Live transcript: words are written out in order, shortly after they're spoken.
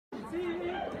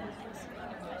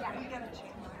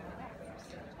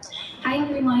Hi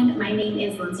everyone, my name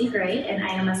is Lindsay Gray and I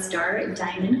am a Star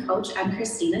Diamond coach on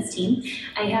Christina's team.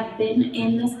 I have been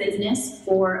in this business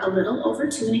for a little over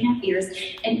 2.5 years,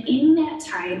 and in that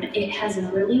time it has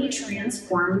really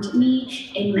transformed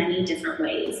me in many different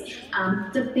ways.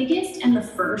 The biggest and the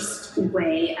first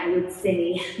way I would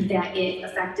say that it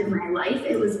affected my life,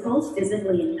 it was both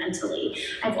physically and mentally.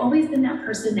 I've always been that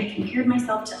person that compared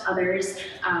myself to others.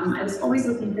 I was always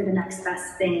looking for the next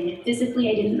best thing.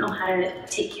 Physically, I didn't know how to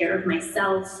take care of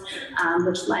myself,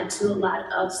 which led to a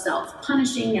lot of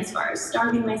self-punishing as far as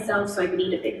starving myself. So I would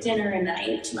eat a big dinner and then I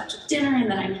ate too much of dinner, and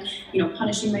then I'm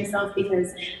punishing myself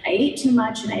because I ate too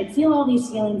much, and I'd feel all these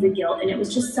feelings of guilt. And it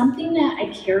was just something that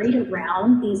I carried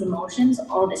around, these emotions,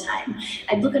 all the time.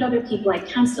 I'd look at other people, I'd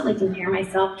constantly compare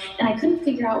myself, and I couldn't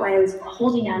figure out why I was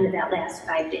holding on to that last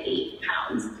 5 to 8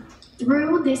 pounds.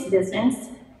 Through this business,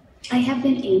 I have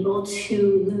been able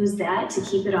to lose that, to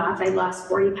keep it off. I lost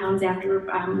 40 pounds after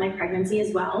my pregnancy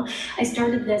as well. I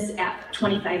started this at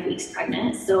 25 weeks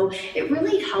pregnant, so it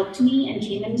really helped me and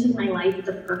came into my life at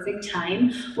the perfect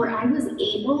time where I was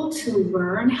able to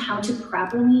learn how to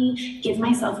properly give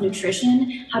myself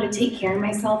nutrition, how to take care of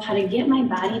myself, how to get my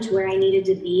body to where I needed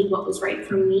to be, what was right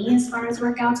for me as far as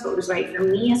workouts, what was right for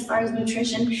me as far as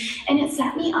nutrition, and it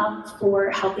set me up for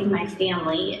helping my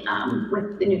family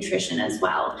with the nutrition as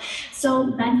well. So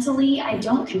mentally, I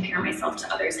don't compare myself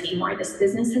to others anymore. This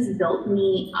business has built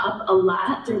me up a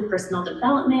lot through personal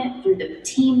development, through the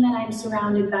team that I'm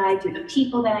surrounded by, through the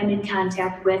people that I'm in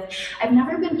contact with. I've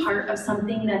never been part of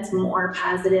something that's more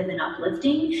positive and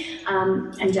uplifting.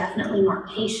 I'm definitely more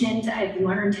patient. I've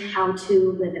learned how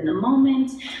to live in the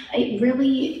moment. It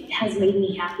really has made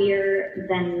me happier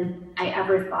than I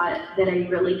ever thought that I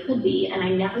really could be, and I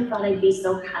never thought I'd be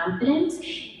so confident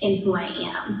in who I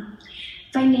am.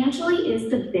 Financially is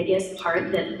the biggest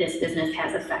part that this business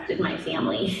has affected my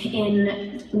family.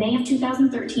 In May of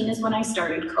 2013 is when I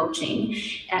started coaching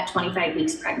at 25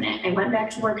 weeks pregnant. I went back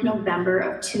to work November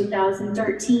of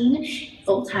 2013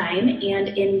 full-time, and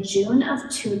in June of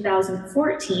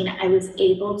 2014 I was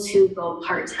able to go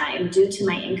part-time due to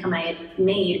my income I had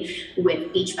made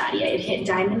with Beachbody. I had hit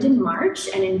Diamond in March,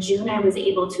 and in June I was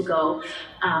able to go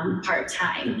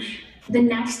part-time. The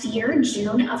next year,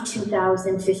 June of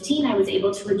 2015, I was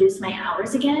able to reduce my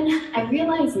hours again. I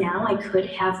realize now I could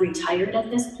have retired at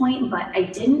this point, but I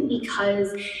didn't,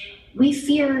 because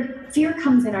fear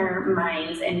comes in our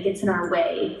minds and gets in our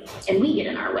way, and we get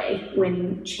in our way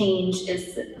when change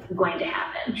is going to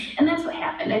happen. And that's what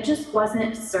happened. I just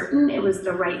wasn't certain it was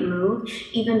the right move,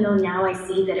 even though now I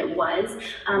see that it was.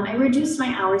 I reduced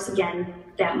my hours again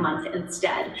that month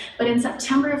instead. But in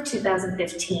September of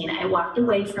 2015, I walked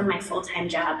away from my full-time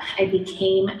job. I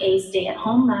became a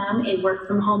stay-at-home mom, a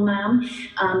work-from-home mom,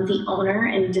 the owner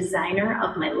and designer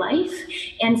of my life.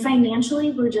 And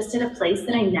financially, we're just at a place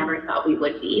that I never thought we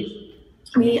would be.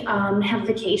 We have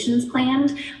vacations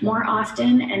planned more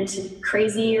often and to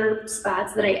crazier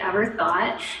spots that I ever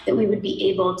thought that we would be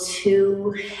able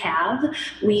to have.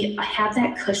 We have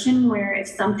that cushion where if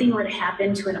something were to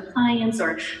happen to an appliance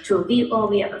or to a vehicle,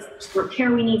 we have a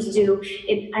repair we need to do.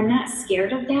 I'm not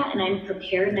scared of that, and I'm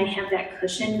prepared, and I have that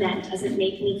cushion that doesn't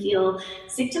make me feel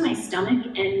sick to my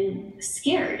stomach and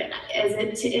scared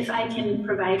if I can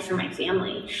provide for my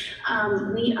family.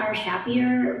 We are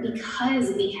happier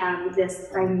because we have this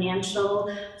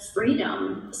financial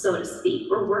freedom, so to speak.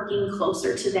 We're working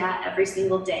closer to that every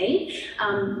single day.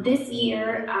 This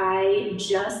year, I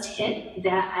just hit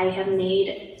that I have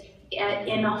made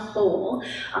in a whole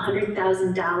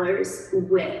 $100,000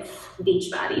 with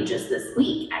Beachbody just this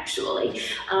week, actually.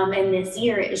 And this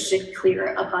year it should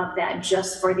clear above that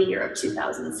just for the year of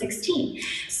 2016.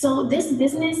 So this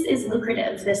business is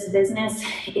lucrative. This business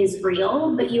is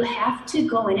real, but you have to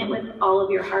go in it with all of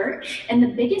your heart. And the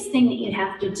biggest thing that you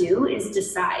have to do is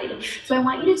decide. So I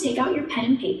want you to take out your pen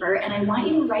and paper, and I want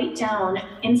you to write down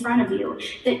in front of you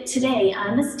that today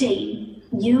on this date,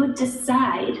 you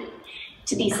decide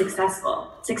to be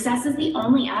successful. Success is the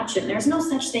only option. There's no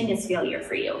such thing as failure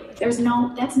for you. That's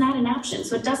not an option.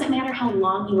 So it doesn't matter how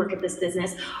long you work at this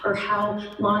business or how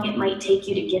long it might take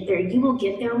you to get there. You will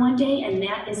get there one day, and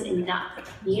that is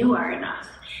enough. You are enough.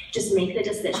 Just make the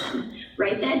decision.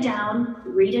 Write that down,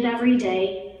 read it every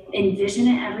day, envision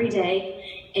it every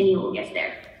day, and you will get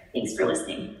there. Thanks for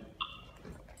listening.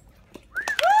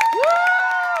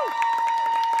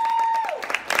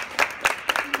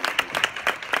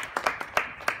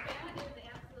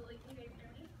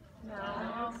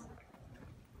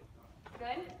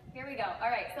 Good? Here we go.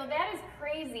 All right, so that is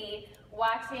crazy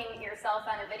watching watching yourself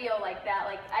on a video like that,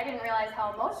 like I didn't realize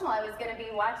how emotional I was going to be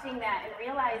watching that and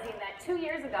realizing that 2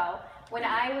 years ago, when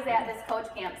I was at this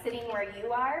coach camp sitting where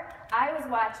you are, I was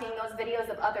watching those videos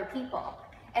of other people.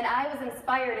 And I was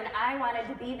inspired and I wanted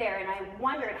to be there and I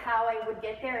wondered how I would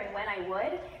get there and when I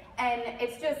would. And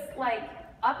it's just like,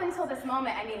 up until this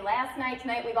moment, I mean, last night,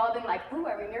 tonight, we've all been like, ooh,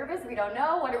 are we nervous? We don't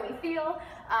know. What do we feel?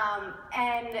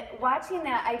 And watching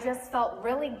that, I just felt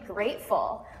really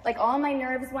grateful. Like all my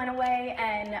nerves went away,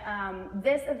 and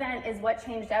this event is what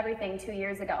changed everything 2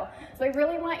 years ago. So I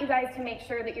really want you guys to make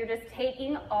sure that you're just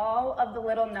taking all of the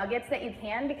little nuggets that you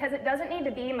can, because it doesn't need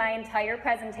to be my entire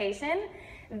presentation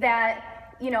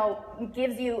that, you know,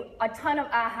 gives you a ton of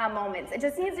aha moments. It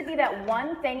just needs to be that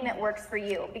one thing that works for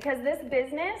you, because this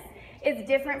business is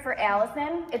different for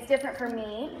Allison, it's different for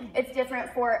me, it's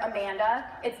different for Amanda,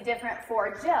 it's different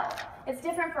for Jill. It's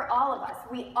different for all of us.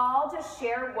 We all just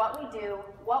share what we do,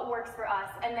 what works for us,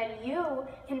 and then you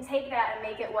can take that and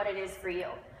make it what it is for you.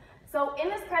 So in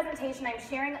this presentation, I'm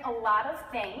sharing a lot of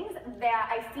things that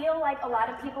I feel like a lot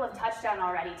of people have touched on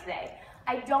already today.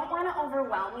 I don't want to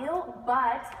overwhelm you,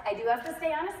 but I do have to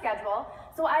stay on a schedule,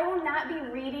 so I will not be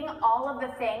reading all of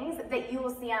the things that you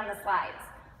will see on the slides.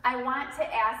 I want to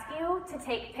ask you to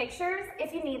take pictures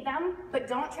if you need them, but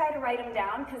don't try to write them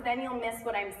down, because then you'll miss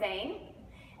what I'm saying.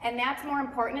 And that's more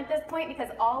important at this point, because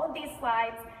all of these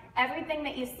slides, everything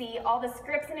that you see, all the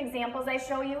scripts and examples I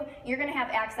show you, you're going to have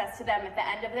access to them at the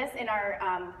end of this in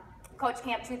our Coach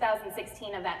Camp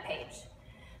 2016 event page.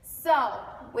 So,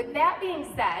 with that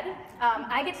being said,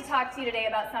 I get to talk to you today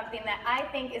about something that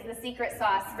I think is the secret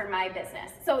sauce for my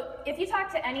business. So, if you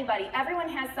talk to anybody, everyone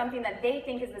has something that they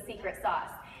think is the secret sauce.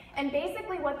 And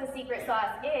basically what the secret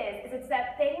sauce is it's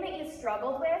that thing that you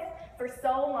struggled with for so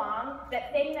long,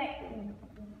 that thing that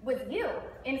was you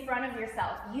in front of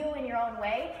yourself, you in your own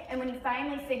way, and when you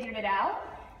finally figured it out,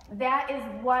 that is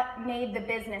what made the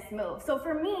business move. So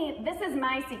for me, this is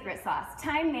my secret sauce.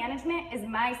 Time management is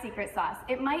my secret sauce.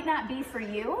 It might not be for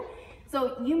you,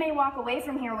 so you may walk away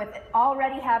from here with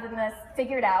already having this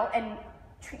figured out, and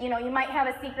you know, you might have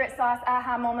a secret sauce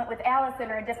aha moment with Allison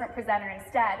or a different presenter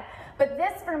instead. But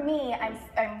this, for me,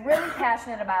 I'm really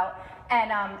passionate about,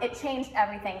 and it changed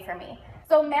everything for me.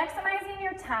 So maximizing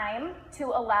your time to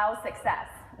allow success.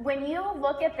 When you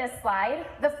look at this slide,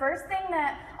 the first thing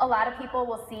that a lot of people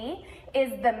will see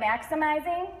is the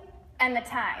maximizing and the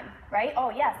time, right? Oh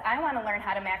yes, I want to learn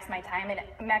how to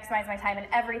maximize my time in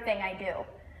everything I do,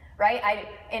 right?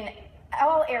 In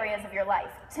all areas of your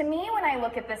life. To me, when I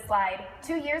look at this slide,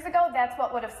 2 years ago, that's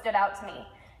what would have stood out to me.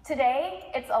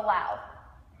 Today, it's allow.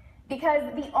 Because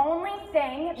the only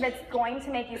thing that's going to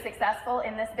make you successful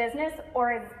in this business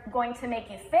or is going to make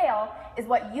you fail is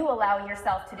what you allow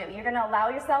yourself to do. You're going to allow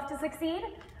yourself to succeed,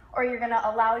 or you're going to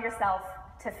allow yourself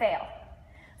to fail.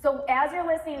 So as you're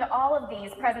listening to all of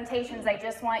these presentations, I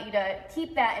just want you to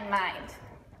keep that in mind.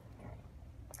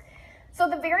 So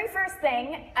the very first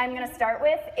thing I'm going to start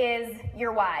with is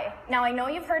your why. Now I know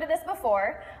you've heard of this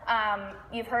before.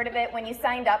 You've heard of it when you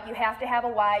signed up. You have to have a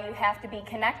why. You have to be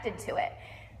connected to it.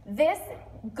 This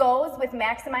goes with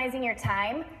maximizing your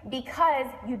time because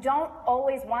you don't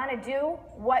always want to do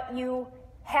what you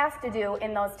have to do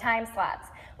in those time slots.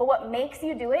 But what makes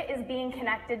you do it is being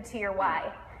connected to your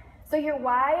why. So your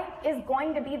why is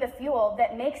going to be the fuel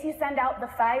that makes you send out the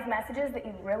 5 messages that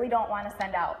you really don't want to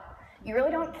send out. You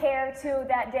really don't care to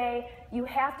that day. You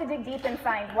have to dig deep and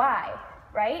find why,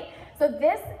 right? So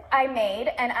this I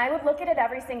made, and I would look at it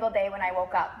every single day when I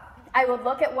woke up. I would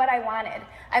look at what I wanted.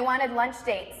 I wanted lunch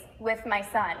dates with my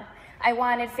son. I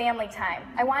wanted family time.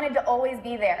 I wanted to always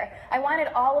be there. I wanted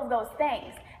all of those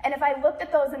things. And if I looked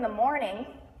at those in the morning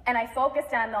and I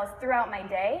focused on those throughout my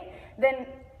day, then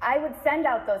I would send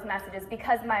out those messages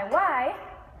because my why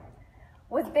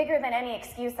was bigger than any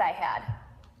excuse I had.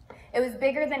 It was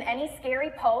bigger than any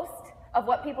scary post of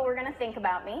what people were going to think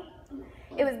about me.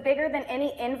 It was bigger than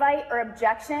any invite or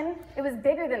objection. It was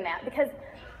bigger than that because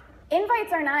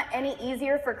invites are not any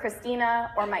easier for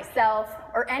Christina or myself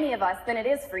or any of us than it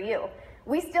is for you.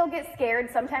 We still get scared.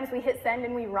 Sometimes we hit send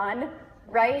and we run,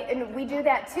 right? And we do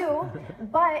that too.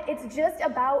 But it's just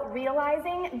about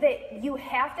realizing that you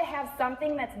have to have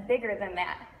something that's bigger than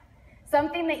that.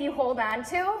 Something that you hold on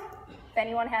to. If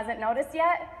anyone hasn't noticed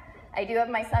yet, I do have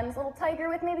my son's little tiger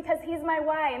with me because he's my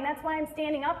why, and that's why I'm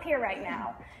standing up here right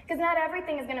now. Because not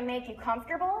everything is going to make you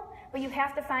comfortable, but you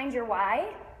have to find your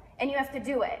why, and you have to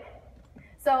do it.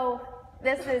 So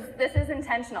this is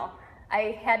intentional.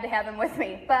 I had to have him with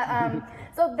me. But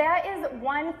so that is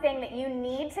one thing that you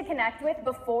need to connect with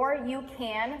before you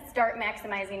can start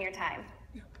maximizing your time.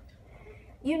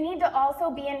 You need to also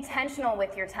be intentional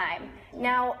with your time.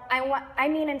 Now, I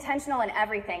mean intentional in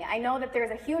everything. I know that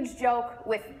there's a huge joke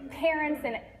with parents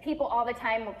and people all the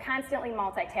time. We're constantly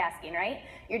multitasking, right?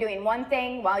 You're doing one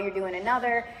thing while you're doing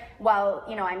another. While,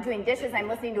 I'm doing dishes, I'm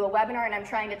listening to a webinar, and I'm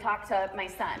trying to talk to my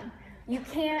son. You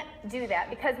can't do that,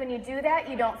 because when you do that,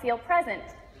 you don't feel present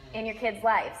in your kids'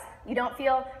 lives. You don't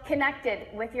feel connected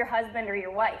with your husband or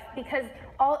your wife, because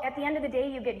at the end of the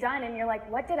day, you get done and you're like,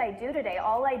 what did I do today?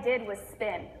 All I did was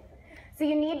spin. So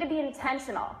you need to be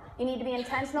intentional. You need to be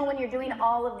intentional when you're doing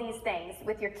all of these things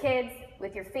with your kids,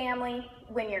 with your family,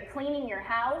 when you're cleaning your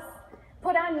house.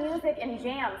 Put on music and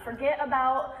jam. Forget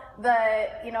about the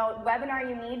webinar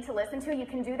you need to listen to. You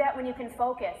can do that when you can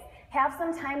focus. Have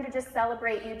some time to just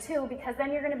celebrate you too, because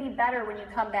then you're going to be better when you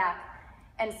come back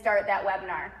and start that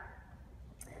webinar.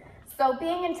 So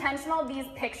being intentional, these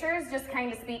pictures just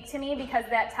kind of speak to me, because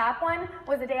that top one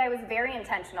was a day I was very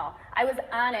intentional. I was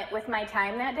on it with my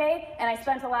time that day, and I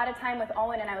spent a lot of time with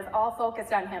Owen, and I was all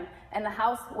focused on him, and the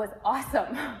house was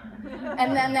awesome.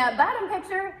 And then that bottom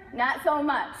picture, not so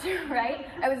much, right?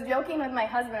 I was joking with my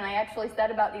husband, and I actually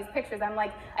said about these pictures, I'm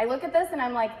like, I look at this and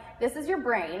I'm like, this is your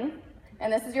brain,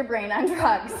 and this is your brain on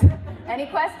drugs. Any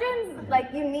questions? Like,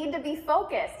 you need to be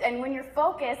focused, and when you're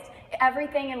focused,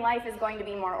 everything in life is going to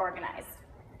be more organized.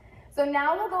 So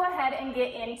now we'll go ahead and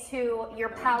get into your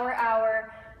power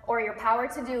hour or your power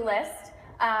to-do list,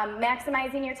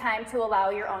 maximizing your time to allow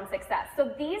your own success.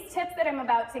 So these tips that I'm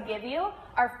about to give you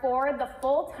are for the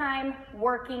full-time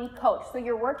working coach. So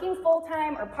you're working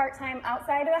full-time or part-time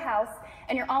outside of the house,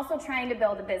 and you're also trying to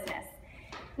build a business.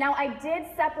 Now, I did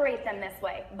separate them this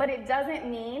way, but it doesn't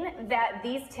mean that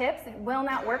these tips will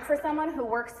not work for someone who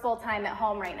works full-time at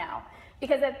home right now.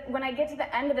 Because when I get to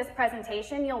the end of this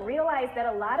presentation, you'll realize that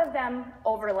a lot of them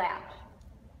overlap.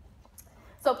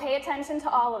 So pay attention to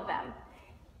all of them.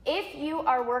 If you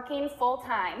are working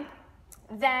full-time,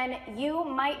 then you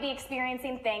might be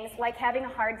experiencing things like having a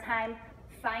hard time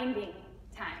finding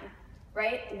time,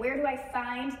 right? Where do I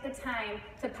find the time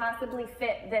to possibly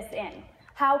fit this in?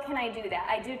 How can I do that?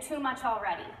 I do too much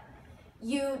already.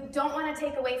 You don't want to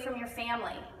take away from your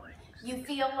family. You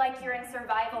feel like you're in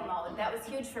survival mode. That was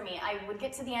huge for me. I would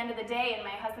get to the end of the day and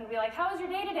my husband would be like, how was your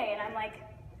day today? And I'm like,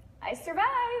 I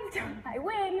survived, I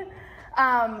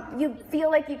win. You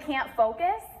feel like you can't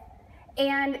focus,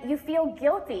 and you feel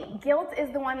guilty. Guilt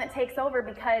is the one that takes over,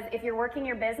 because if you're working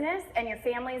your business and your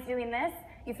family is doing this,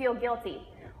 you feel guilty.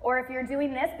 Or if you're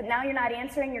doing this, but now you're not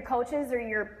answering your coaches or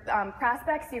your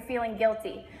prospects, you're feeling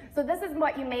guilty. So this is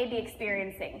what you may be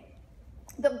experiencing.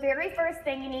 The very first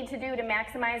thing you need to do to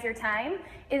maximize your time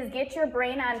is get your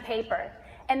brain on paper.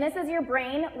 And this is your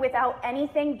brain without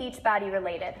anything Beachbody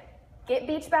related. Get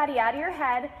Beachbody out of your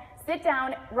head, sit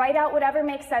down, write out whatever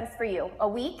makes sense for you. A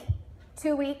week,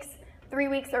 2 weeks, 3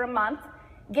 weeks, or a month.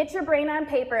 Get your brain on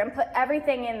paper and put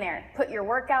everything in there. Put your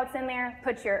workouts in there,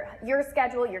 put your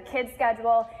schedule, your kids'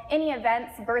 schedule, any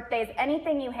events, birthdays,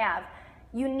 anything you have.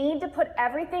 You need to put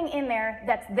everything in there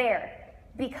that's there.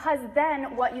 Because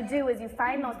then what you do is you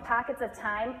find those pockets of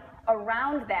time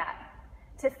around that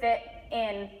to fit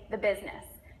in the business.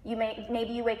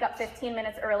 Maybe you wake up 15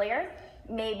 minutes earlier,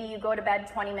 maybe you go to bed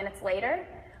 20 minutes later.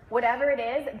 Whatever it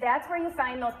is, that's where you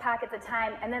find those pockets of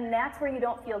time, and then that's where you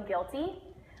don't feel guilty,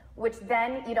 which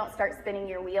then you don't start spinning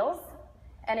your wheels,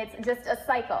 and it's just a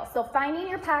cycle. So finding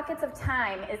your pockets of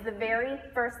time is the very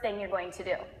first thing you're going to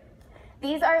do.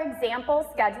 These are example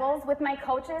schedules with my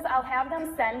coaches. I'll have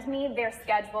them send me their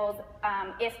schedules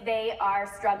if they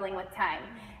are struggling with time.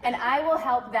 And I will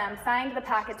help them find the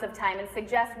pockets of time and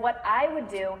suggest what I would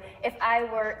do if I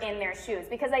were in their shoes.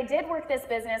 Because I did work this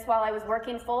business while I was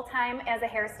working full-time as a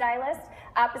hairstylist,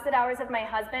 opposite hours of my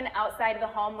husband, outside of the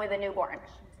home with a newborn.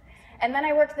 And then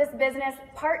I worked this business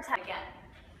part-time again.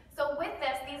 So with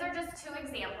this, these are just two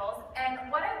examples, and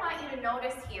what I want you to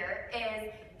notice here is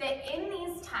that in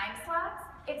these time slots,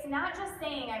 it's not just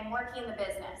saying I'm working the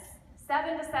business,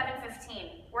 7 to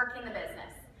 7:15, working the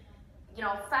business,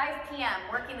 5 p.m.,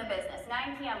 working the business,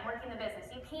 9 p.m., working the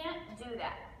business. You can't do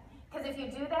that, because if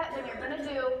you do that, then you're gonna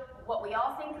do what we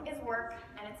all think is work,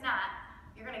 and it's not.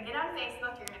 You're gonna get on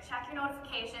Facebook, you're gonna check your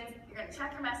notifications, you're gonna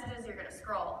check your messages, you're gonna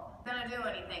scroll. It's gonna do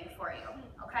anything for you,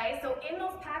 okay? So in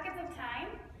those pockets of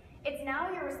time, it's now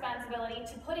your responsibility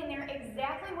to put in there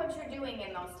exactly what you're doing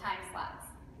in those time slots.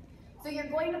 So you're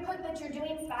going to put that you're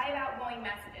doing 5 outgoing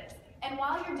messages. And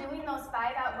while you're doing those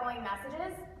 5 outgoing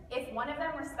messages, if one of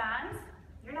them responds,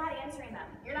 you're not answering them.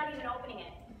 You're not even opening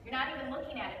it. You're not even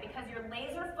looking at it, because you're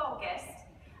laser focused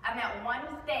on that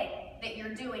one thing that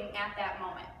you're doing at that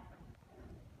moment.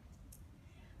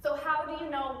 So how do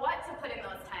you know what to put in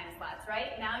those time slots,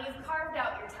 right? Now you've carved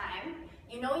out your time.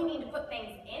 You know you need to put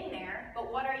things in there,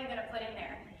 but what are you gonna put in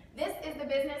there? This is the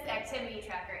business activity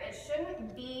tracker. It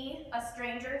shouldn't be a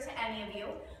stranger to any of you,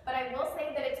 but I will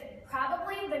say that it's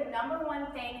probably the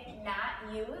 #1 thing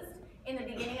not used in the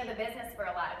beginning of the business for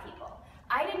a lot of people.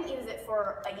 I didn't use it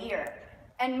for a year.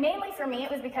 And mainly for me, it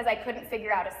was because I couldn't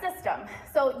figure out a system.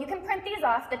 So you can print these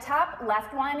off. The top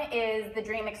left one is the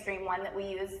Dream Extreme one that we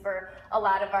use for a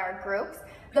lot of our groups.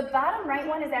 The bottom right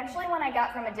one is actually one I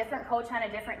got from a different coach on a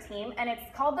different team, and it's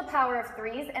called the Power of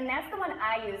Threes, and that's the one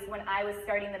I used when I was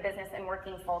starting the business and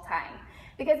working full-time.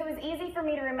 Because it was easy for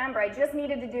me to remember. I just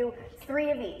needed to do 3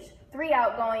 of each. 3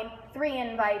 outgoing, 3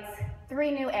 invites,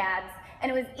 3 new ads,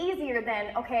 and it was easier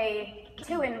than, okay,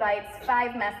 2 invites,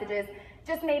 5 messages.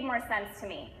 Just made more sense to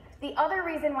me. The other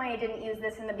reason why I didn't use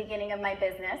this in the beginning of my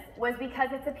business was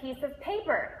because it's a piece of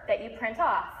paper that you print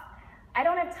off. I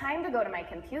don't have time to go to my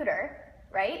computer,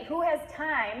 right? Who has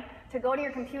time to go to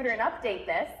your computer and update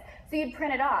this? So you'd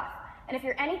print it off. And if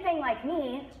you're anything like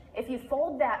me, if you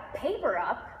fold that paper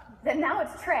up, then now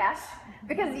it's trash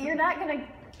because you're not gonna,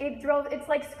 it's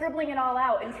like scribbling it all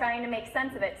out and trying to make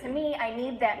sense of it. To me, I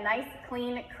need that nice,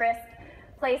 clean, crisp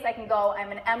place I can go.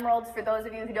 I'm an Emerald. For those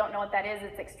of you who don't know what that is,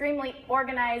 it's extremely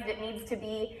organized. It needs to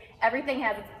be, everything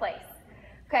has its place.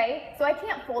 Okay, so I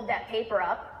can't fold that paper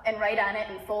up and write on it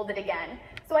and fold it again.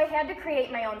 So I had to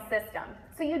create my own system.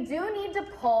 So you do need to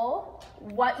pull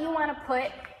what you want to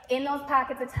put in those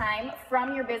pockets of time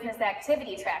from your business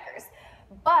activity trackers.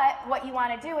 But what you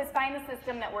want to do is find the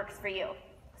system that works for you.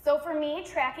 So for me,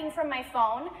 tracking from my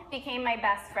phone became my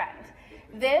best friend.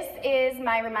 This is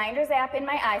my reminders app in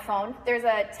my iPhone. There's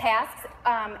a tasks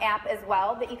app as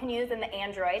well that you can use in the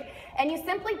Android. And you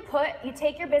simply you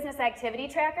take your business activity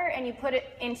tracker and you put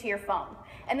it into your phone.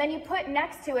 And then you put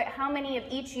next to it how many of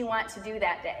each you want to do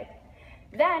that day.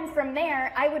 Then from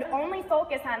there, I would only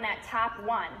focus on that top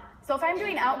one. So if I'm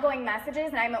doing outgoing messages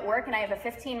and I'm at work and I have a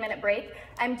 15-minute break,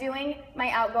 I'm doing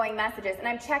my outgoing messages and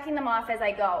I'm checking them off as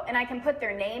I go. And I can put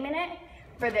their name in it,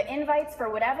 for the invites, for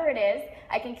whatever it is.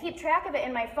 I can keep track of it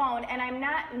in my phone, and I'm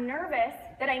not nervous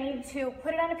that I need to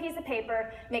put it on a piece of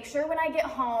paper, make sure when I get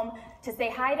home to say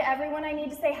hi to everyone I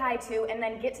need to say hi to, and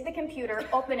then get to the computer,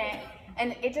 open it,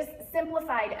 and it just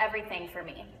simplified everything for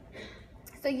me.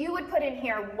 So you would put in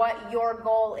here what your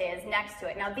goal is next to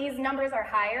it. Now these numbers are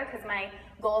higher because my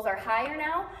goals are higher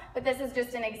now, but this is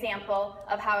just an example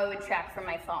of how I would track from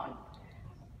my phone.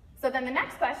 So then the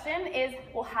next question is,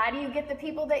 well, how do you get the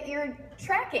people that you're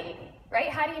tracking, right?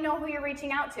 How do you know who you're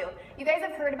reaching out to? You guys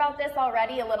have heard about this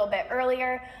already a little bit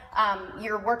earlier.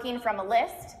 You're working from a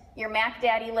list, your Mac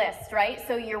Daddy list, right?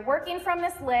 So you're working from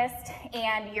this list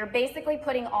and you're basically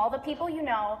putting all the people you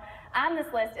know on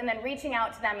this list and then reaching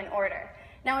out to them in order.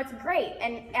 Now it's great,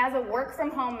 and as a work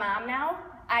from home mom now,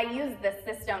 I use this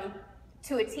system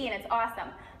to a T and it's awesome.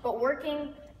 But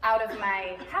working out of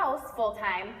my house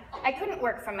full-time, I couldn't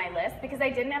work from my list because I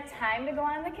didn't have time to go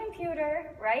on the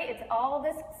computer, right? It's all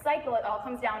this cycle, it all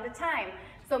comes down to time.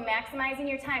 So maximizing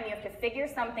your time, you have to figure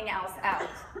something else out.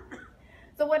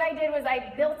 So what I did was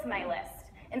I built my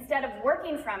list. Instead of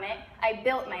working from it, I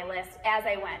built my list as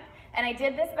I went. And I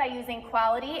did this by using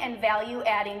quality and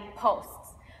value-adding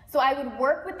posts. So I would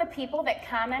work with the people that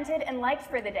commented and liked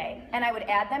for the day, and I would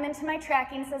add them into my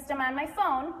tracking system on my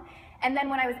phone. And then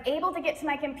when I was able to get to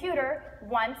my computer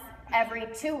once every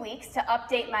 2 weeks to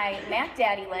update my Mac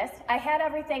Daddy list, I had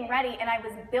everything ready and I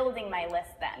was building my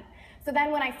list then. So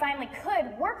then when I finally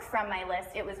could work from my list,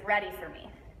 it was ready for me.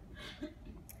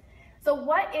 So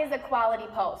what is a quality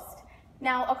post?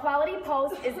 Now, a quality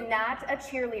post is not a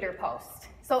cheerleader post.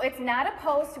 So it's not a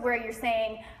post where you're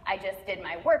saying, I just did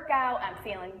my workout, I'm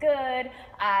feeling good,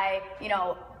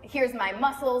 here's my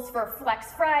muscles for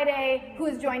Flex Friday,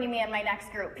 who's joining me in my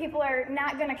next group. People are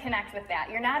not gonna connect with that.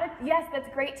 Yes, that's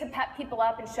great to pep people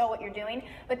up and show what you're doing,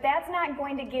 but that's not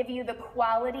going to give you the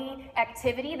quality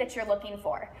activity that you're looking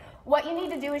for. What you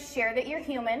need to do is share that you're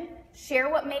human, share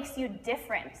what makes you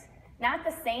different. Not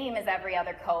the same as every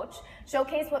other coach.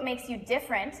 Showcase what makes you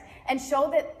different and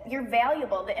show that you're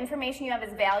valuable, the information you have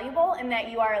is valuable, and that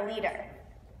you are a leader.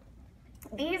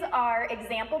 These are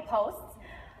example posts,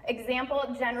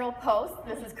 example general posts.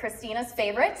 This is Christina's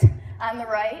favorite on the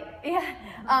right. Yeah.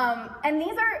 And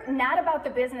these are not about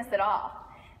the business at all.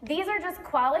 These are just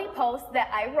quality posts that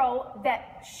I wrote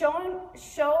that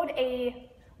showed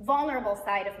a vulnerable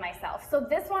side of myself. So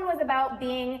this one was about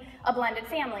being a blended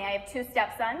family. I have 2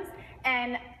 stepsons,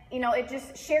 and it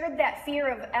just shared that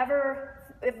fear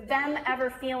of them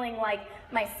ever feeling like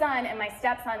my son and my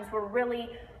stepsons were really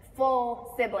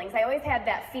full siblings. I always had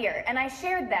that fear, and I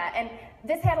shared that, and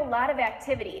this had a lot of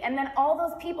activity. And then all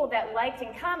those people that liked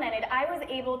and commented, I was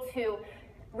able to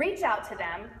reach out to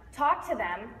them, talk to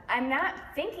them. I'm not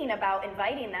thinking about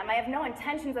inviting them. I have no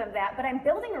intentions of that, but I'm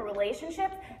building a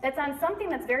relationship that's on something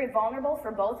that's very vulnerable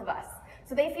for both of us.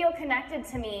 So they feel connected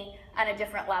to me on a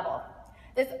different level.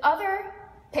 This other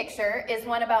picture is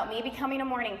one about me becoming a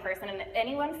morning person, and if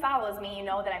anyone follows me, you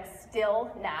know that I'm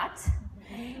still not.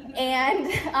 And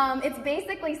it's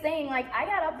basically saying, like, I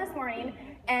got up this morning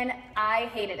and I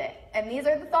hated it. And these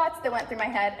are the thoughts that went through my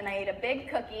head, and I ate a big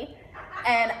cookie,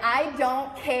 and I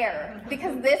don't care,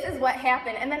 because this is what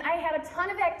happened. And then I had a ton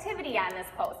of activity on this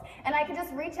post, and I could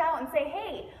just reach out and say,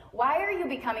 hey, why are you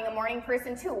becoming a morning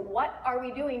person too? What are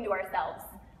we doing to ourselves?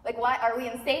 Like, why are we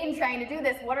insane trying to do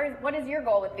this? What is your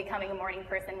goal with becoming a morning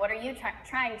person? What are you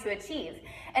trying to achieve?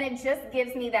 And it just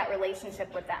gives me that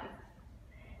relationship with them.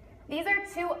 These are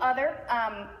two other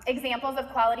examples of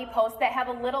quality posts that have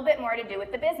a little bit more to do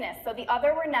with the business. So the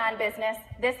other were non-business.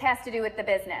 This has to do with the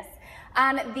business.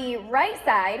 On the right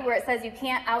side, where it says you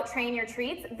can't out-train your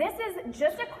treats, this is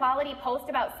just a quality post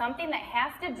about something that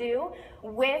has to do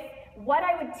with what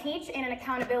I would teach in an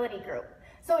accountability group.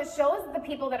 So it shows the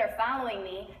people that are following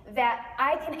me that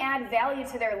I can add value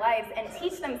to their lives and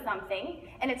teach them something,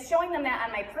 and it's showing them that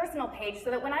on my personal page,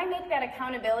 so that when I make that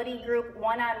accountability group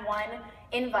one-on-one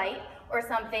invite or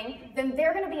something, then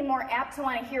they're going to be more apt to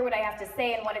want to hear what I have to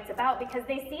say and what it's about, because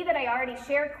they see that I already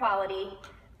shared quality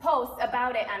posts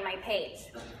about it on my page.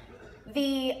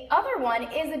 The other one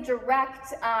is a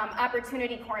direct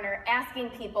opportunity corner, asking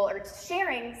people or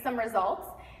sharing some results,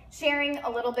 sharing a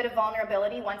little bit of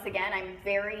vulnerability. Once again, I'm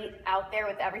very out there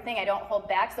with everything. I don't hold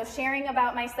back. So sharing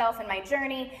about myself and my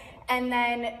journey, and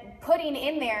then putting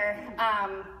in there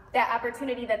that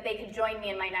opportunity that they could join me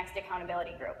in my next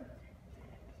accountability group.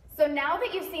 So now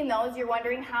that you've seen those, you're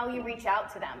wondering how you reach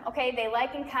out to them. Okay, they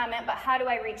like and comment, but how do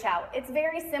I reach out? It's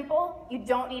very simple. You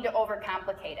don't need to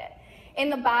overcomplicate it. In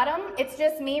the bottom, it's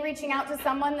just me reaching out to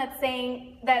someone that's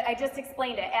saying that I just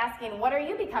explained it, asking, what are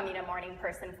you becoming a morning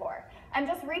person for? I'm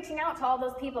just reaching out to all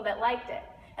those people that liked it.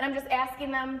 And I'm just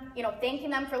asking them, thanking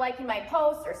them for liking my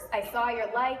post, or I saw your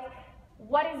like.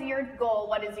 What is your goal?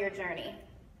 What is your journey?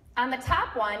 On the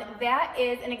top one, that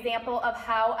is an example of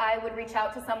how I would reach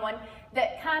out to someone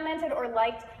that commented or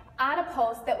liked on a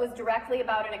post that was directly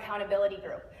about an accountability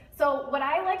group. So what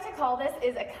I like to call this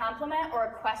is a compliment or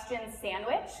a question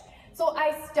sandwich. So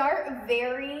I start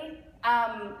very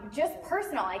just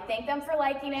personal. I thank them for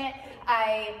liking it.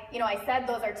 I said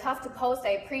those are tough to post.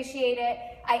 I appreciate it.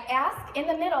 I ask in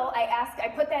the middle.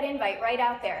 I put that invite right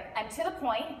out there. I'm to the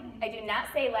point. I do not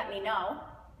say let me know,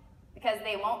 because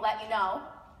they won't let you know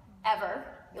ever.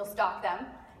 You'll stalk them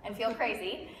and feel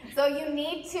crazy. So you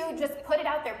need to just put it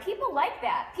out there. People like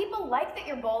that. People like that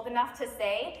you're bold enough to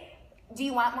say, do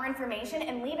you want more information?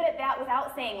 And leave it at that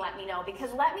without saying let me know,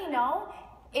 because let me know,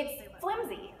 it's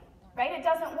flimsy, right? It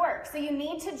doesn't work. So you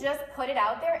need to just put it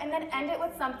out there and then end it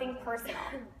with something personal.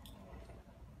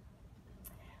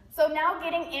 So now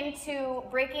getting into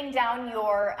breaking down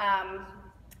your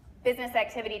business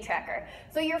activity tracker.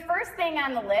 So your first thing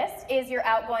on the list is your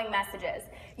outgoing messages.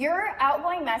 Your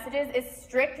outgoing messages is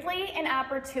strictly an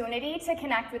opportunity to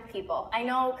connect with people. I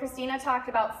know Christina talked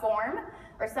about form,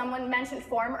 or someone mentioned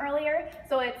form earlier.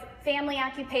 So it's family,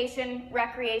 occupation,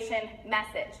 recreation,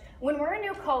 message. When we're a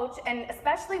new coach, and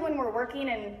especially when we're working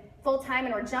in full-time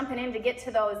and we're jumping in to get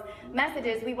to those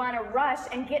messages, we want to rush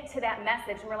and get to that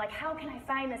message. And we're like, how can I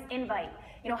find this invite?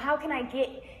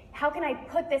 How can I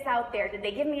put this out there? Did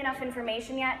they give me enough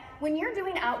information yet? When you're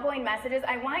doing outgoing messages,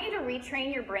 I want you to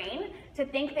retrain your brain to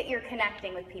think that you're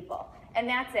connecting with people. And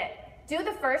that's it. Do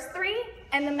the first three,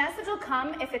 and the message will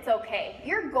come if it's okay.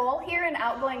 Your goal here in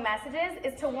outgoing messages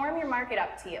is to warm your market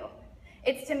up to you.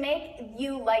 It's to make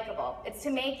you likable. It's to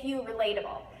make you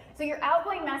relatable. So your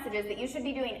outgoing messages that you should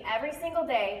be doing every single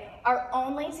day are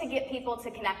only to get people to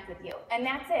connect with you. And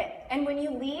that's it. And when you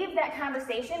leave that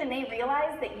conversation and they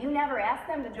realize that you never asked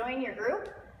them to join your group,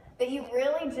 that you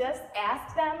really just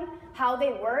asked them how they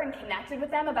were and connected with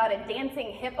them about a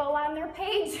dancing hippo on their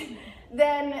page,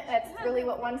 then that's really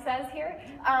what one says here,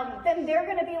 then they're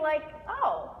going to be like,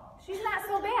 oh, she's not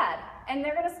so bad. And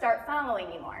they're going to start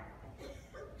following you more.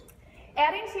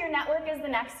 Adding to your network is the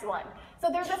next one. So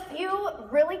there's a few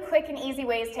really quick and easy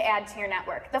ways to add to your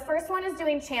network. The first one is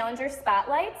doing challenger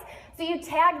spotlights. So you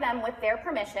tag them with their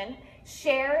permission,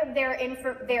 share their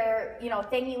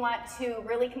thing you want to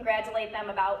really congratulate them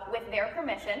about with their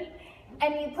permission,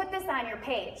 and you put this on your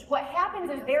page. What happens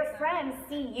is their friends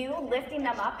see you lifting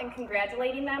them up and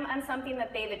congratulating them on something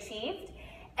that they've achieved,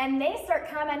 and they start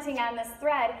commenting on this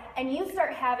thread, and you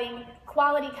start having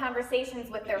quality conversations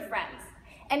with their friends.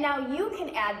 And now you can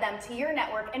add them to your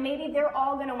network, and maybe they're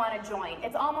all gonna wanna join.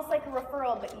 It's almost like a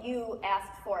referral, but you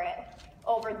asked for it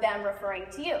over them referring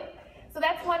to you. So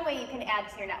that's one way you can add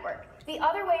to your network. The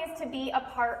other way is to be a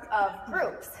part of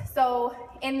groups. So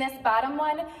in this bottom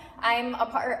one, I'm a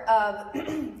part of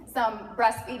some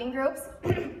breastfeeding groups.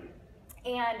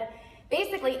 And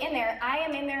basically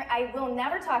I will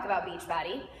never talk about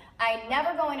Beachbody. I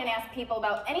never go in and ask people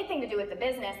about anything to do with the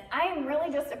business. I am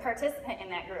really just a participant in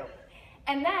that group.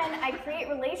 And then I create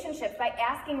relationships by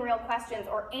asking real questions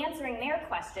or answering their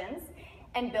questions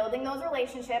and building those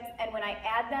relationships. And when I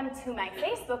add them to my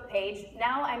Facebook page,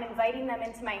 now I'm inviting them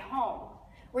into my home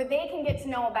where they can get to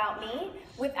know about me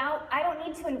I don't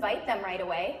need to invite them right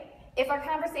away. If our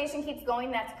conversation keeps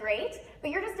going, that's great, but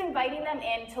you're just inviting them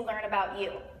in to learn about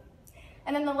you.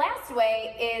 And then the last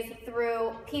way is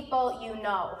through people you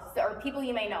know, or people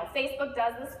you may know. Facebook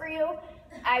does this for you.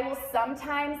 I will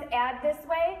sometimes add this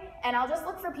way, and I'll just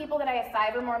look for people that I have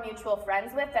 5 or more mutual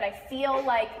friends with that I feel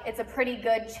like it's a pretty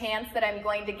good chance that I'm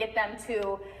going to get them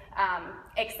to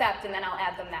accept, and then I'll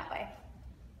add them that way.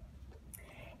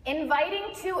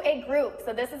 Inviting to a group.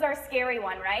 So this is our scary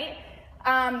one, right?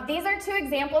 These are 2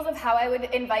 examples of how I would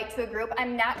invite to a group.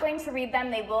 I'm not going to read them.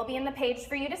 They will be in the page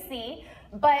for you to see,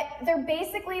 but they're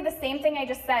basically the same thing I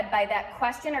just said by that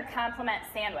question or compliment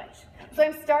sandwich. So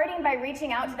I'm starting by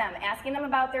reaching out to them, asking them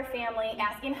about their family,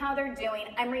 asking how they're doing.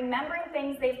 I'm remembering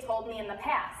things they've told me in the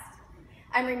past.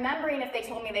 I'm remembering if they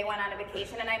told me they went on a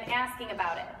vacation, and I'm asking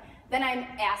about it. Then I'm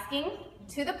asking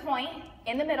to the point,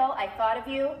 in the middle, I thought of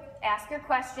you, ask your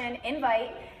question,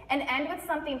 invite, and end with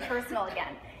something personal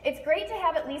again. It's great to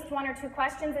have at least 1 or 2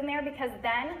 questions in there because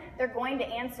then they're going to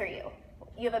answer you.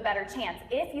 You have a better chance.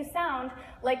 If you sound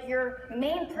like your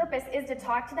main purpose is to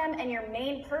talk to them and your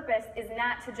main purpose is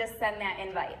not to just send that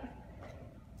invite.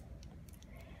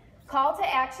 Call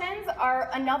to actions are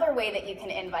another way that you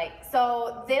can invite.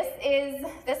 So this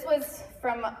was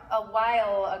from a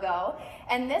while ago,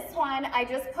 and this one I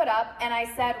just put up and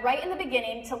I said right in the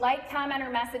beginning to like, comment, or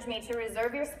message me to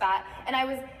reserve your spot, and I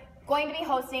was going to be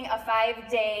hosting a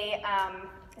 5-day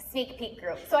sneak peek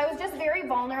group. So I was just very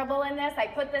vulnerable in this. I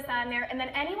put this on there, and then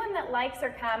anyone that likes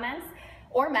or comments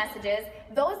or messages,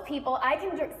 those people I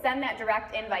can send that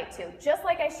direct invite to, just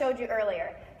like I showed you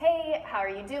earlier. Hey, how are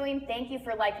you doing? Thank you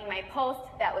for liking my post.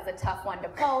 That was a tough one to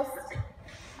post.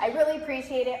 I really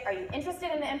appreciate it. Are you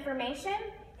interested in the information?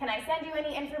 Can I send you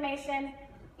any information?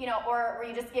 You know, or were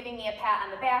you just giving me a pat on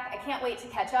the back? I can't wait to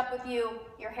catch up with you.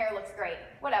 Your hair looks great.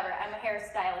 Whatever, I'm a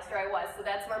hairstylist, or I was, so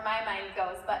that's where my mind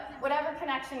goes, but whatever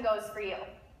connection goes for you.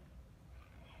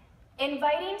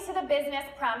 Inviting to the business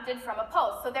prompted from a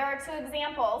post. So there are 2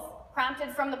 examples prompted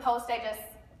from the post I just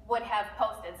would have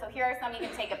posted. So here are some you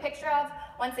can take a picture of.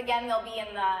 Once again, they'll be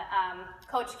in the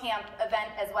Coach Camp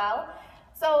event as well.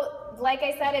 So like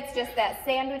I said, it's just that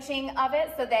sandwiching of it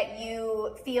so that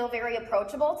you feel very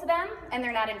approachable to them and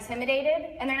they're not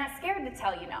intimidated and they're not scared to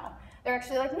tell you no. They're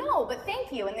actually like, no, but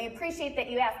thank you, and they appreciate that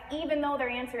you asked even though their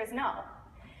answer is no.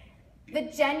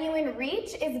 The genuine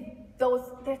reach is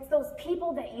those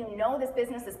people that you know this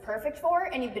business is perfect for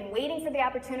and you've been waiting for the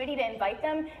opportunity to invite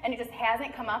them and it just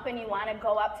hasn't come up, and you want to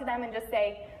go up to them and just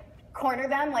say, corner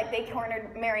them like they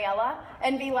cornered Mariella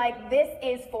and be like, this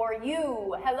is for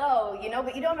you, hello, you know,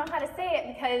 but you don't know how to say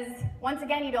it because, once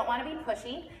again, you don't want to be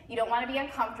pushy, you don't want to be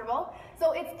uncomfortable.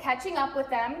 So it's catching up with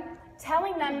them,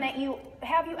 telling them that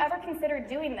have you ever considered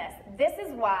doing this? This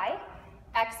is why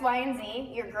X, Y, and Z.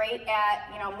 You're great at,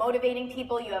 you know, motivating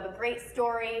people, you have a great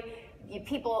story,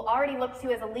 people already look to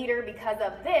you as a leader because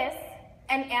of this,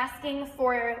 and asking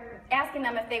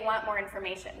them if they want more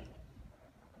information.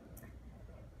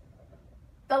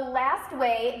 The last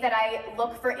way that I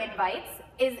look for invites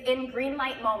is in green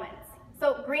light moments.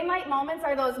 So green light moments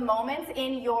are those moments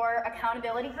in your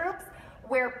accountability groups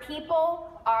where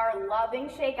people are loving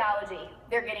Shakeology.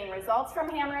 They're getting results from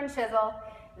Hammer and Chisel.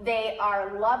 They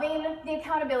are loving the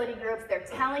accountability groups. They're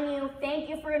telling you, thank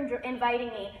you for inviting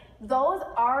me. Those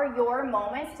are your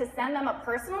moments to send them a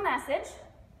personal message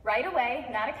right away,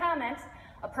 not a comment,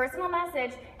 a personal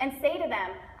message, and say to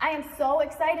them, I am so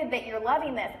excited that you're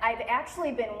loving this. I've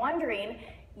actually been wondering,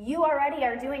 you already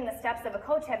are doing the steps of a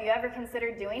coach. Have you ever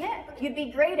considered doing it? You'd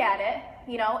be great at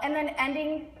it, you know, and then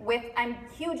ending with, I'm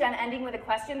huge on ending with a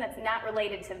question that's not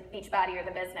related to Beachbody or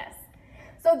the business.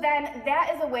 So then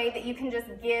that is a way that you can just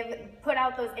put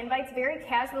out those invites very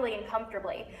casually and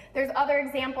comfortably. There's other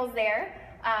examples there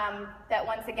that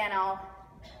once again I'll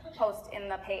post in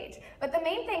the page. But the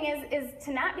main thing is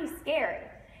to not be scared,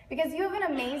 because you have an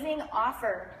amazing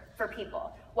offer for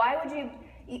people. Why would you,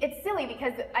 it's silly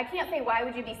because I can't say why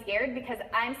would you be scared, because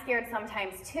I'm scared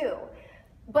sometimes too.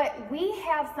 But we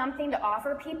have something to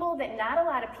offer people that not a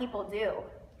lot of people do.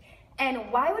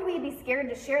 And why would we be scared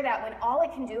to share that when all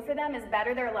it can do for them is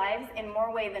better their lives in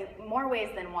more ways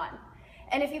than one?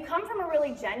 And if you come from a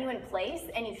really genuine place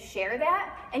and you share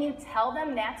that and you tell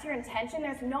them that's your intention,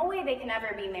 there's no way they can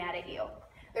ever be mad at you.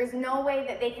 There's no way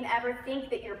that they can ever think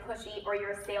that you're pushy or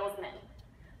you're a salesman,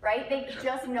 right? They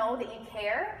just know that you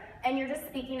care and you're just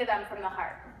speaking to them from the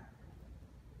heart.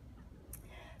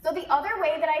 So the other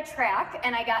way that I track,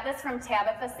 and I got this from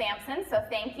Tabitha Sampson, so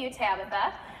thank you,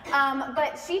 Tabitha,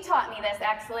 but she taught me this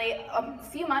actually a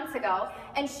few months ago,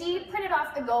 and she printed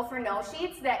off the Go for No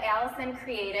sheets that Allison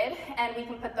created, and we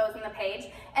can put those in the page,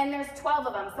 and there's 12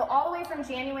 of them, so all the way from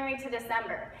January to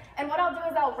December. And what I'll do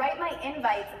is I'll write my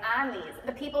invites on these.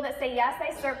 The people that say yes,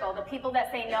 I circle. The people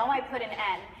that say no, I put an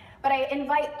N. But I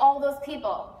invite all those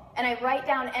people, and I write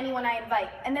down anyone I invite.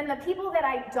 And then the people that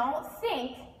I don't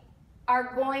think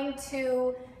are going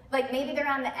to, like maybe they're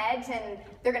on the edge and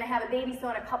they're gonna have a baby, so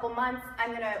in a couple months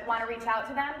I'm gonna wanna reach out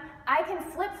to them, I can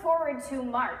flip forward to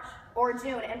March or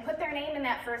June and put their name in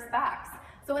that first box.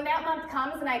 So when that month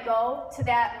comes and I go to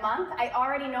that month, I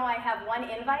already know I have one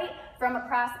invite from a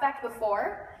prospect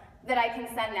before that I can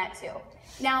send that to.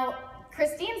 Now,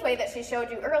 Christine's way that she showed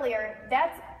you earlier,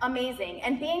 that's amazing.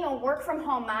 And being a work from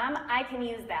home mom, I can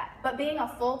use that. But being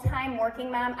a full-time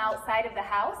working mom outside of the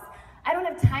house, I don't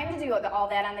have time to do all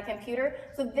that on the computer,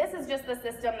 so this is just the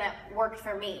system that worked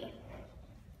for me.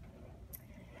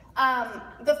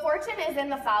 The fortune is in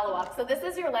the follow-up, so this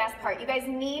is your last part. You guys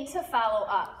need to follow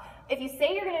up. If you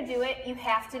say you're gonna do it, you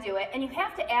have to do it, and you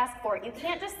have to ask for it. You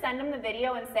can't just send them the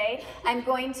video and say, I'm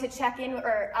going to check in,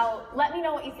 or let me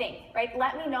know what you think, right?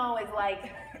 Let me know is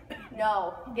like,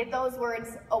 no, get those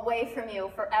words away from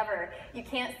you forever. You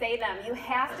can't say them. You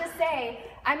have to say,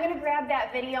 I'm gonna grab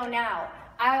that video now.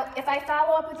 If I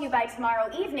follow up with you by tomorrow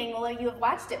evening, will you have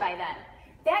watched it by then?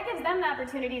 That gives them the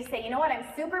opportunity to say, you know what, I'm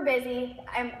super busy,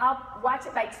 I'll watch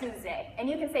it by Tuesday. And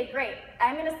you can say, great,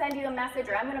 I'm gonna send you a message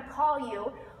or I'm gonna call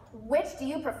you. Which do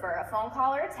you prefer, a phone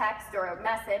call or a text or a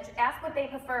message? Ask what they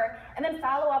prefer, and then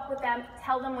follow up with them,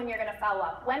 tell them when you're gonna follow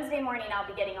up. Wednesday morning, I'll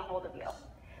be getting a hold of you.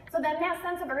 So then that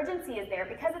sense of urgency is there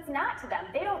because it's not to them.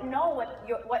 They don't know what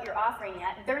you're offering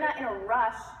yet. They're not in a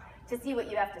rush to see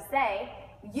what you have to say.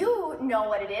 You know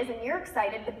what it is and you're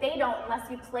excited, but they don't unless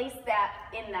you place that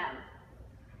in them.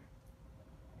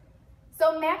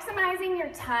 So maximizing your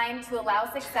time to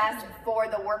allow success for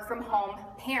the work from home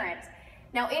parent.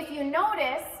 Now, if you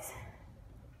noticed,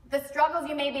 the struggles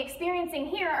you may be experiencing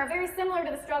here are very similar to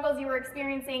the struggles you were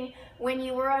experiencing when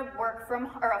you were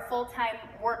a full-time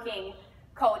working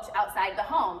coach outside the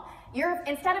home.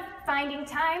 Instead of finding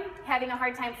time, having a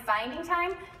hard time finding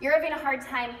time, you're having a hard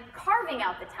time carving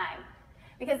out the time.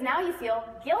 Because now you feel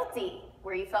guilty,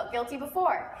 where you felt guilty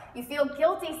before. You feel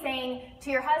guilty saying to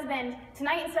your husband,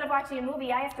 tonight instead of watching a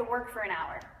movie, I have to work for an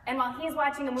hour. And while he's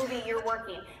watching a movie, you're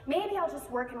working. Maybe I'll just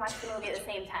work and watch the movie at the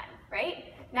same time,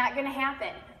 right? Not gonna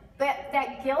happen. But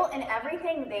that guilt and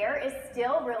everything there is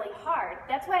still really hard.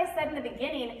 That's why I said in the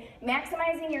beginning,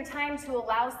 maximizing your time to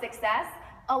allow success,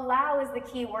 allow is the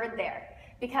key word there.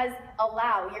 Because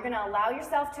allow, you're gonna allow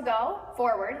yourself to go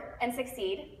forward and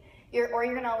succeed, or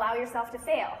you're gonna allow yourself to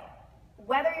fail,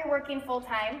 whether you're working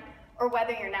full-time or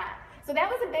whether you're not. So that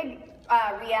was a big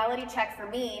reality check for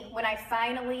me when I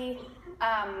finally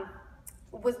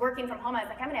was working from home. I was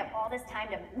like, I'm gonna have all this time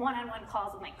to one-on-one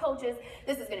calls with my coaches.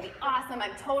 This is gonna be awesome,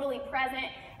 I'm totally present.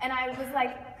 And I was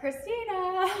like,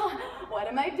 Christina, what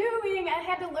am I doing? I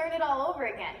had to learn it all over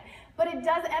again. But I'm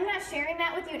not sharing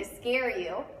that with you to scare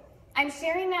you. I'm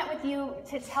sharing that with you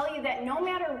to tell you that no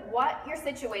matter what your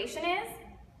situation is,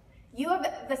 you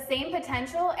have the same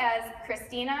potential as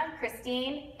Christina,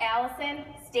 Christine, Allison,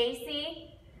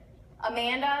 Stacy,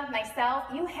 Amanda, myself.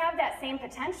 You have that same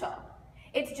potential.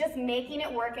 It's just making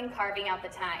it work and carving out the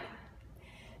time.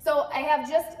 So I have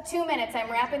just 2 minutes,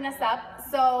 I'm wrapping this up.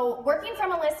 So working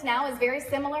from a list now is very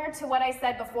similar to what I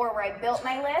said before where I built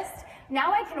my list.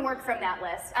 Now I can work from that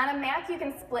list. On a Mac, you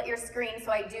can split your screen,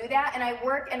 so I do that, and I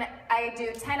work and I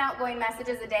do 10 outgoing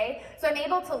messages a day. So I'm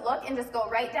able to look and just go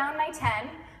right down my 10,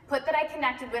 put that I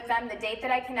connected with them, the date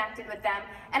that I connected with them,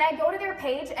 and I go to their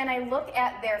page and I look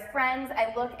at their friends,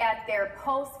 I look at their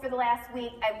posts for the last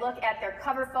week, I look at their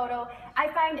cover photo. I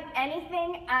find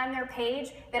anything on their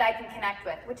page that I can connect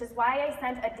with, which is why I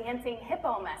sent a dancing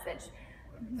hippo message.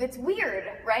 It's weird,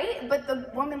 right? But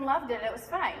the woman loved it, it was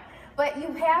fine. But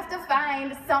you have to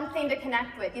find something to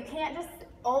connect with. You can't just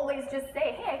always just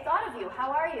say, hey, I thought of you,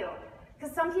 how are you?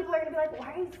 Because some people are going to be like,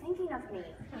 why are you thinking of me?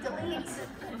 Delete.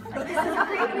 This is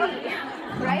creepy,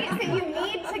 right? So you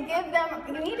need to give them,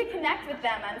 you need to connect with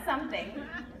them on something.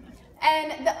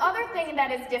 And the other thing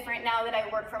that is different now that I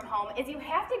work from home is you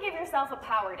have to give yourself a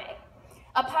power day.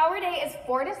 A power day is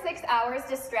 4 to 6 hours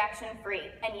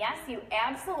distraction-free. And yes, you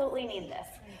absolutely need this.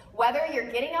 Whether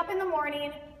you're getting up in the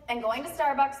morning and going to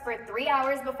Starbucks for 3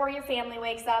 hours before your family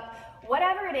wakes up,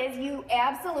 whatever it is, you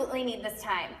absolutely need this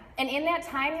time. And in that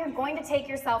time, you're going to take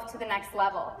yourself to the next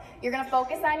level. You're going to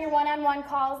focus on your one-on-one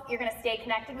calls. You're going to stay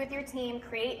connected with your team,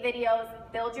 create videos,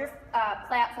 build your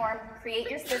platform, create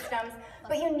your systems.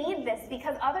 But you need this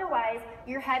because otherwise,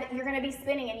 you're going to be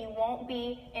spinning and you won't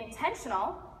be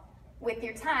intentional with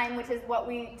your time, which is what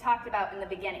we talked about in the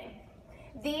beginning.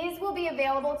 These will be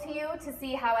available to you to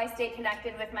see how I stay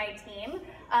connected with my team.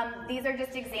 These are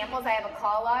just examples. I have a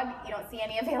call log. You don't see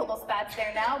any available spots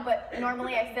there now, but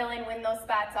normally I fill in when those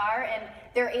spots are, and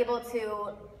they're able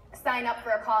to sign up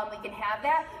for a call and we can have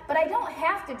that. But I don't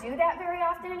have to do that very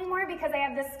often anymore because I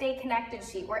have this Stay Connected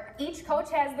sheet where each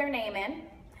coach has their name in,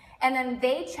 and then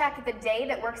they check the day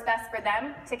that works best for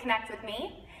them to connect with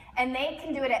me. And they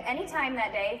can do it at any time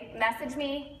that day. Message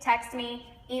me, text me,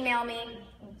 email me,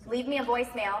 leave me a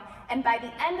voicemail, and by the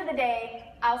end of the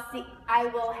day, I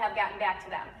will have gotten back to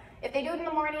them. If they do it in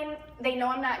the morning, they know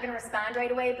I'm not going to respond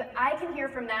right away, but I can hear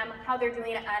from them how they're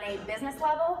doing it on a business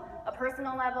level, a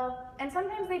personal level, and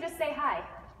sometimes they just say hi.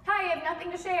 Hi, I have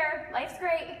nothing to share. Life's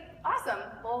great. Awesome.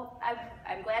 Well,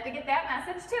 I'm glad to get that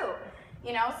message too.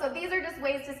 You know, so these are just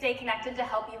ways to stay connected to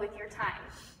help you with your time.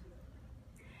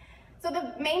 So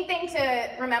the main thing to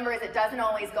remember is it doesn't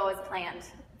always go as planned,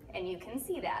 and you can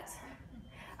see that.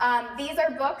 These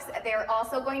are books. They're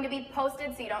also going to be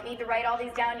posted, so you don't need to write all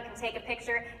these down. You can take a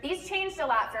picture. These changed a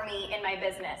lot for me in my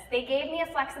business. They gave me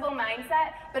a flexible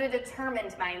mindset, but a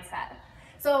determined mindset.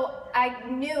 So I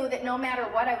knew that no matter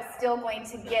what, I was still going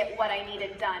to get what I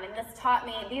needed done. And this taught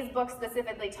me, these books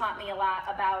specifically taught me a lot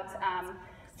about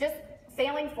just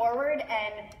failing forward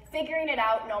and figuring it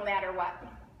out no matter what.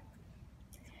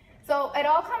 So it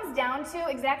all comes down to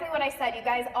exactly what I said. You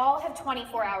guys all have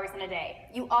 24 hours in a day.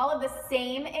 You all have the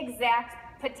same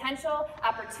exact potential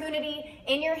opportunity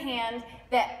in your hand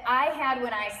that I had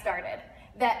when I started,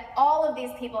 that all of these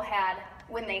people had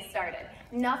when they started.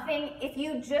 Nothing, if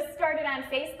you just started on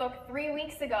Facebook 3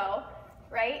 weeks ago,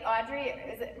 right, Audrey,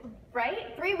 is it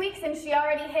right? 3 weeks and she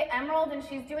already hit Emerald and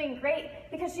she's doing great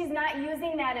because she's not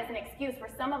using that as an excuse,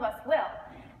 where some of us will.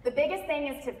 The biggest thing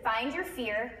is to find your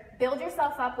fear, build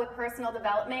yourself up with personal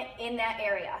development in that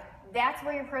area. That's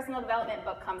where your personal development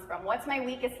book comes from. What's my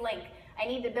weakest link? I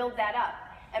need to build that up.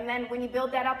 And then when you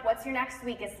build that up, what's your next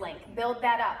weakest link? Build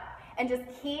that up. And just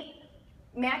keep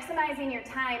maximizing your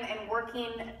time and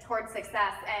working towards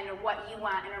success and what you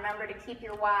want. And remember to keep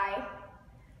your why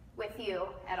with you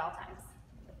at all times.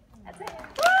 That's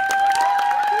it.